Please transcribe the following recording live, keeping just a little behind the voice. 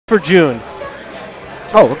for June.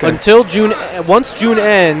 Oh, okay. Until June. Once June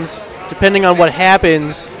ends, depending on what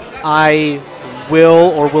happens, I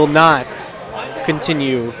will or will not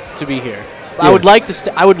continue to be here. Yeah. I would like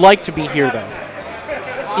to. I would like to be here though,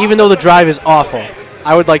 even though the drive is awful.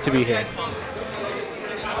 I would like to be here.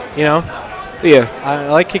 You know? Yeah. I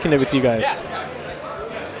like kicking it with you guys.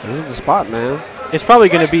 This is the spot, man. It's probably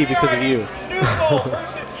going to be because of you.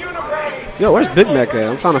 Yo, where's Big Mac at?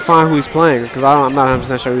 I'm trying to find who he's playing because I'm not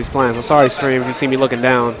 100% sure who he's playing. So sorry, stream, if you see me looking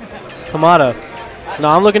down. Hamada. No,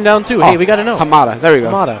 I'm looking down too. Hey, we got to know. Hamada. There we go.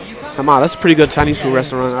 Hamada. That's a pretty good Chinese food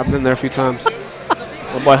restaurant. I've been there a few times.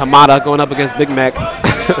 My boy Hamada going up against Big Mac.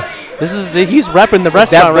 He's repping the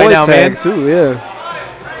restaurant right now, man. Too, yeah.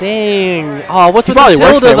 Dang. Oh, what's with the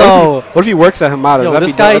tilde, though? What if he works at Hamada? Yo,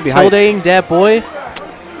 this guy tildeing that boy?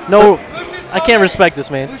 No, I can't respect this,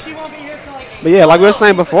 man. But yeah, like we were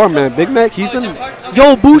saying before, man, Big Mac, he's been...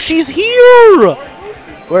 Yo, Bushi's here!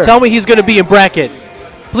 Where? Tell me he's going to be in bracket.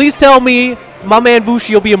 Please tell me my man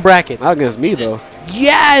Bushi will be in bracket. Not against me, though.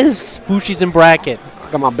 Yes! Bushi's in bracket.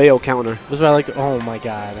 I got my Bale counter. That's what I like to... Oh, my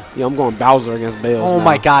God. Yeah, I'm going Bowser against Bales Oh, now.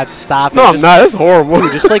 my God, stop it. No, I'm not. That's horrible.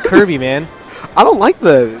 Dude, just play Kirby, man. I don't like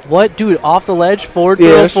that. What? Dude, off the ledge, forward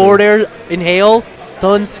throw, forward air, inhale,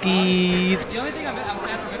 Dunskies.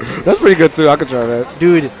 That's pretty good, too. I could try that.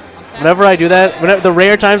 Dude, whenever I do that, the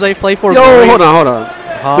rare times I play for... Yo, hold on.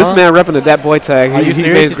 Huh? This man repping the Dat Boy tag. Are you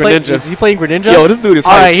serious? Is he playing Greninja? Yo, this dude is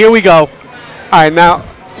All right, here we go. All right, now,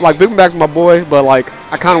 like, Big Mac's my boy, but, like,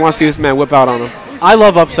 I kind of want to see this man whip out on him. I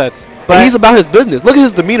love upsets. But he's about his business. Look at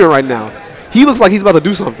his demeanor right now. He looks like he's about to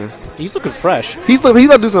do something. He's looking fresh. He's about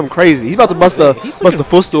to do something crazy. He's about to bust the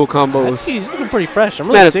footstool combos. He's looking pretty fresh. I'm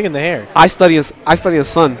really digging the hair. I study his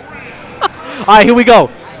son. All right, here we go.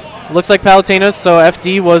 Looks like Palutena's, so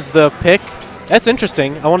FD was the pick. That's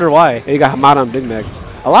interesting. I wonder why. Yeah, you got Hamada and Big Mac.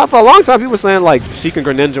 For a long time, people were saying like Sheik and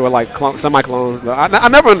Greninja were like semi-clones, but I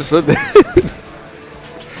never understood that.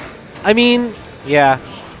 I mean, yeah.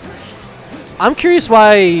 I'm curious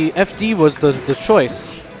why FD was the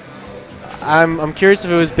choice. I'm curious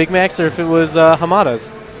if it was Big Mac's or if it was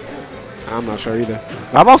Hamada's. I'm not sure either.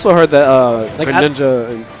 I've also heard that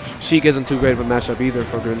Greninja and Sheik isn't too great of a matchup either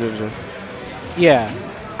for Greninja. Yeah.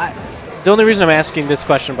 The only reason I'm asking this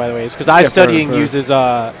question, by the way, is because iStudying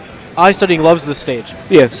loves this stage.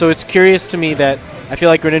 Yeah. So it's curious to me that I feel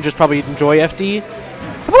like Greninja's probably enjoy FD. I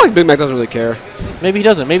feel like Big Mac doesn't really care. Maybe he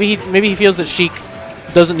doesn't. Maybe he feels that Sheik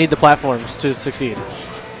doesn't need the platforms to succeed.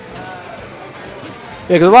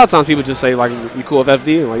 Yeah, because a lot of times people just say, like, you cool with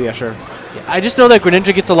FD? I'm like, yeah, sure. I just know that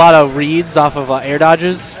Greninja gets a lot of reads off of air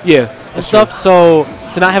dodges and stuff, so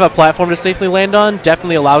to not have a platform to safely land on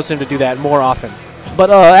definitely allows him to do that more often. But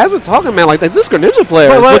as we're talking, man, like this Greninja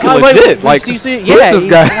player is looking legit. Like, who is this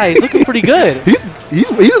guy? Yeah, he's looking pretty good. he's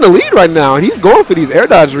in the lead right now, and he's going for these air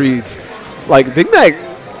dodge reads. Like, Big Mac,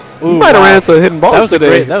 he might have ran some hidden balls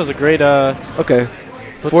today. That was a great okay.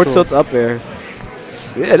 Four tilts up there.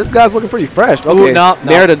 Yeah, this guy's looking pretty fresh. Okay, ooh, no.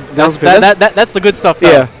 That's the good stuff, though.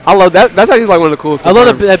 Yeah, I love that. That's actually like one of the coolest confirms.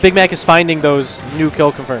 I love that Big Mac is finding those new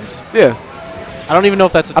kill confirms. Yeah. I don't even know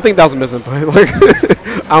if that's... I think that was a missing play. Like,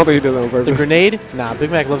 I don't think he did that on purpose. The grenade? Nah,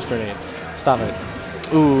 Big Mac loves grenade. Stop it.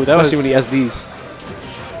 Ooh, that Especially when he SDs.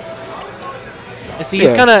 See,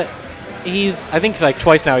 he's kind of... I think, like,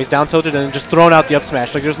 twice now, he's down tilted and just thrown out the up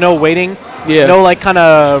smash. Like, there's no waiting. Yeah. No, like, kind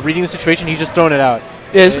of reading the situation. He's just throwing it out.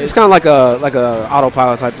 Yeah, it's kind of like a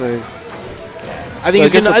autopilot type thing. I think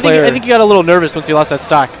I think he got a little nervous once he lost that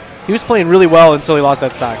stock. He was playing really well until he lost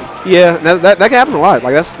that stock. Yeah, that can happen a lot.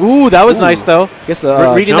 Like that's. Ooh, that was nice though. Guess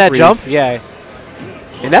the reading that jump, yeah.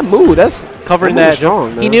 And that move, that's covering that.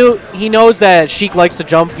 Strong, he knows that Sheik likes to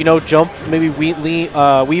jump. You know, jump maybe weave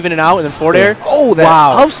in and out and then forward air. Oh, that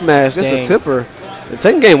up smash! That's a tipper. The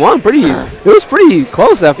taking game one it was pretty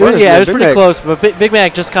close at first. Yeah, it was pretty close, but Big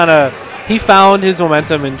Mac just kind of. He found his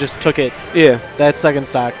momentum and just took it. Yeah. That second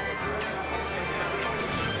stock.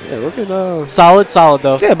 Yeah, look at solid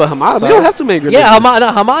though. Yeah, but Hamada, we don't have too many Greninjas. Yeah,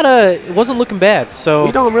 Hamada wasn't looking bad. So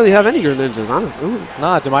we don't really have any Greninjas, honestly.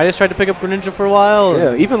 Nah, Demidas tried to pick up Greninja for a while.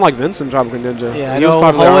 Yeah, even like Vincent dropped Greninja. Yeah, he was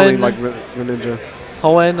probably only like Greninja.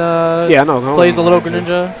 Hoenn, yeah, I know. Plays a little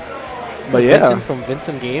Greninja. But yeah, Vincent from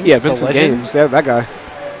Vincent Games. Yeah, Vincent Games. Yeah, that guy.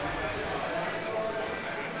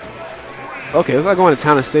 Okay, let's not go into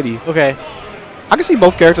Town and City. Okay. I can see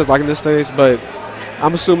both characters liking this stage, but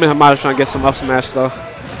I'm assuming Hamada's trying to get some up smash stuff.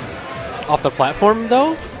 Off the platform,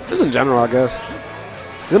 though? Just in general, I guess.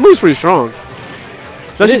 The move's pretty strong.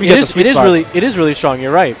 It is really strong,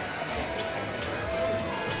 you're right.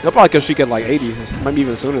 He'll probably kill Sheik at like 80. Might be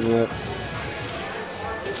even sooner than that.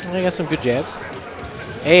 I got some good jabs.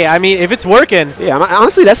 Hey, I mean, if it's working. Yeah,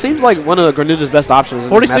 honestly, that seems like one of Greninja's best options.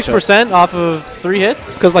 46% off of 3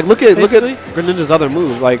 hits. Because like look at Greninja's other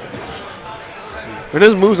moves. Like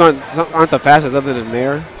Greninja's moves aren't the fastest other than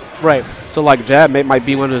Nair. Right. So like jab might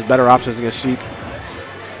be one of his better options against Sheik.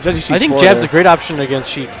 I think jab's a great option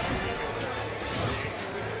against Sheik.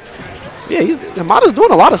 Yeah, Hamada's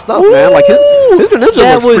doing a lot of stuff, man. Like his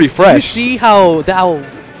Greninja looks pretty fresh. Did you see how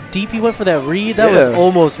deep he went for that read? That was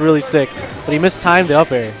almost really sick, but he mistimed the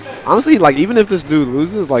up air. Honestly, like even if this dude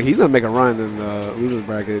loses, like he's gonna make a run in the losers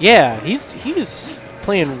bracket. Yeah, he's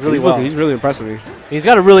playing really well. He's really impressing me. He's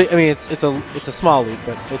got a really. I mean, it's a small lead,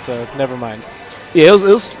 but it's a never mind. Yeah, it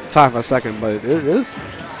was tied for a second, but it is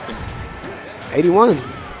 81.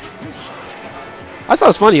 I thought it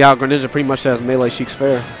was funny how Greninja pretty much has melee Sheik's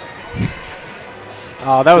fair.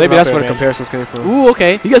 Oh, that was maybe that's where the comparisons came from. Ooh,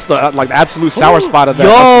 okay. He gets the the absolute sour spot of that.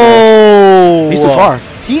 Yo, he's too far.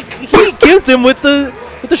 He killed him with the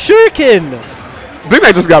shuriken. Big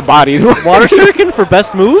Man just got bodied. Water shuriken for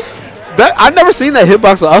best move. I've never seen that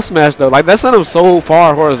hitbox of up smash though. Like that sent him so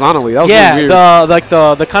far horizontally. That was really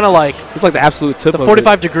weird. the kind of like it's like the absolute tip. The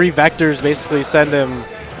 45-degree vectors basically send him.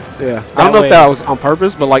 Yeah, I don't know if that was on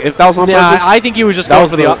purpose, but like if that was on purpose, I think he was just going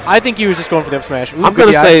for the. I think he was just going for the up smash. Ooh, I'm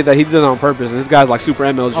gonna say that he did it on purpose, and this guy's like super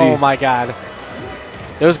MLG. Oh my god,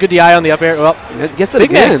 there was good DI on the up air. Well, gets it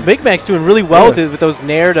again. Big Mac's doing really well with those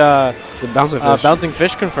nared bouncing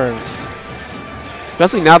fish confirms.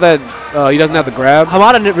 Especially now that he doesn't have the grab.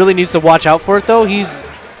 Hamada really needs to watch out for it though. He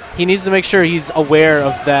needs to make sure he's aware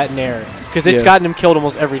of that nair because it's gotten him killed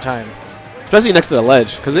almost every time. Especially next to the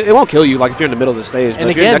ledge, because it won't kill you like if you're in the middle of the stage. And but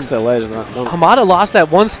again, if you're next to the ledge, Hamada lost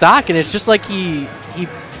that one stock, and it's just like he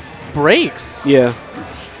breaks. Yeah,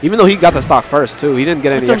 even though he got the stock first too, he didn't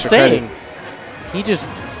get any extra credit. He just.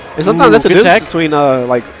 And sometimes that's the difference between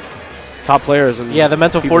like top players and the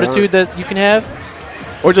mental fortitude that you can have,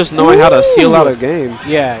 or just knowing how to seal out a game.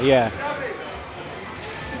 Yeah.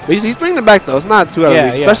 But he's bringing it back though. It's not too out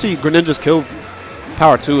of reach. Especially Greninja's kill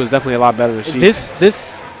power 2 is definitely a lot better than Sheik.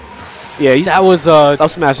 This. Yeah, that was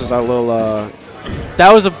up smashes are a little.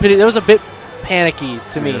 That was a bit panicky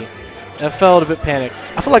to me. I felt a bit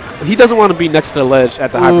panicked. I feel like he doesn't want to be next to the ledge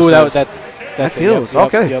at the high percent. That's heals. Yep,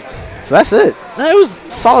 okay, yep. So that's it. It was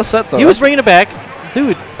solid set though. He was bringing it back,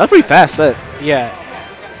 dude. That's pretty fast set. Yeah.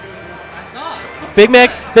 Big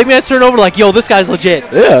Mac's turning over like, yo, this guy's legit.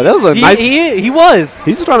 Yeah, that was a nice. He was.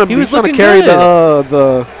 He's trying to carry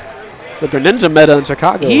the Greninja meta in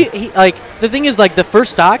Chicago. He like the thing is like the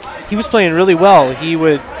first stock he was playing really well. He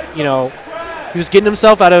would he was getting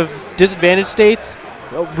himself out of disadvantaged states,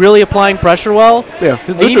 really applying pressure well. Yeah,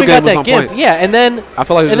 his neutral game was on point. Yeah, and then I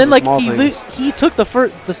feel like he took the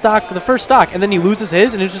first stock and then he loses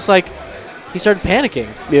his and it was just like he started panicking.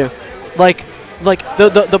 Yeah, like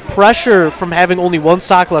the pressure from having only one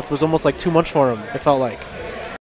stock left was almost like too much for him. It felt like.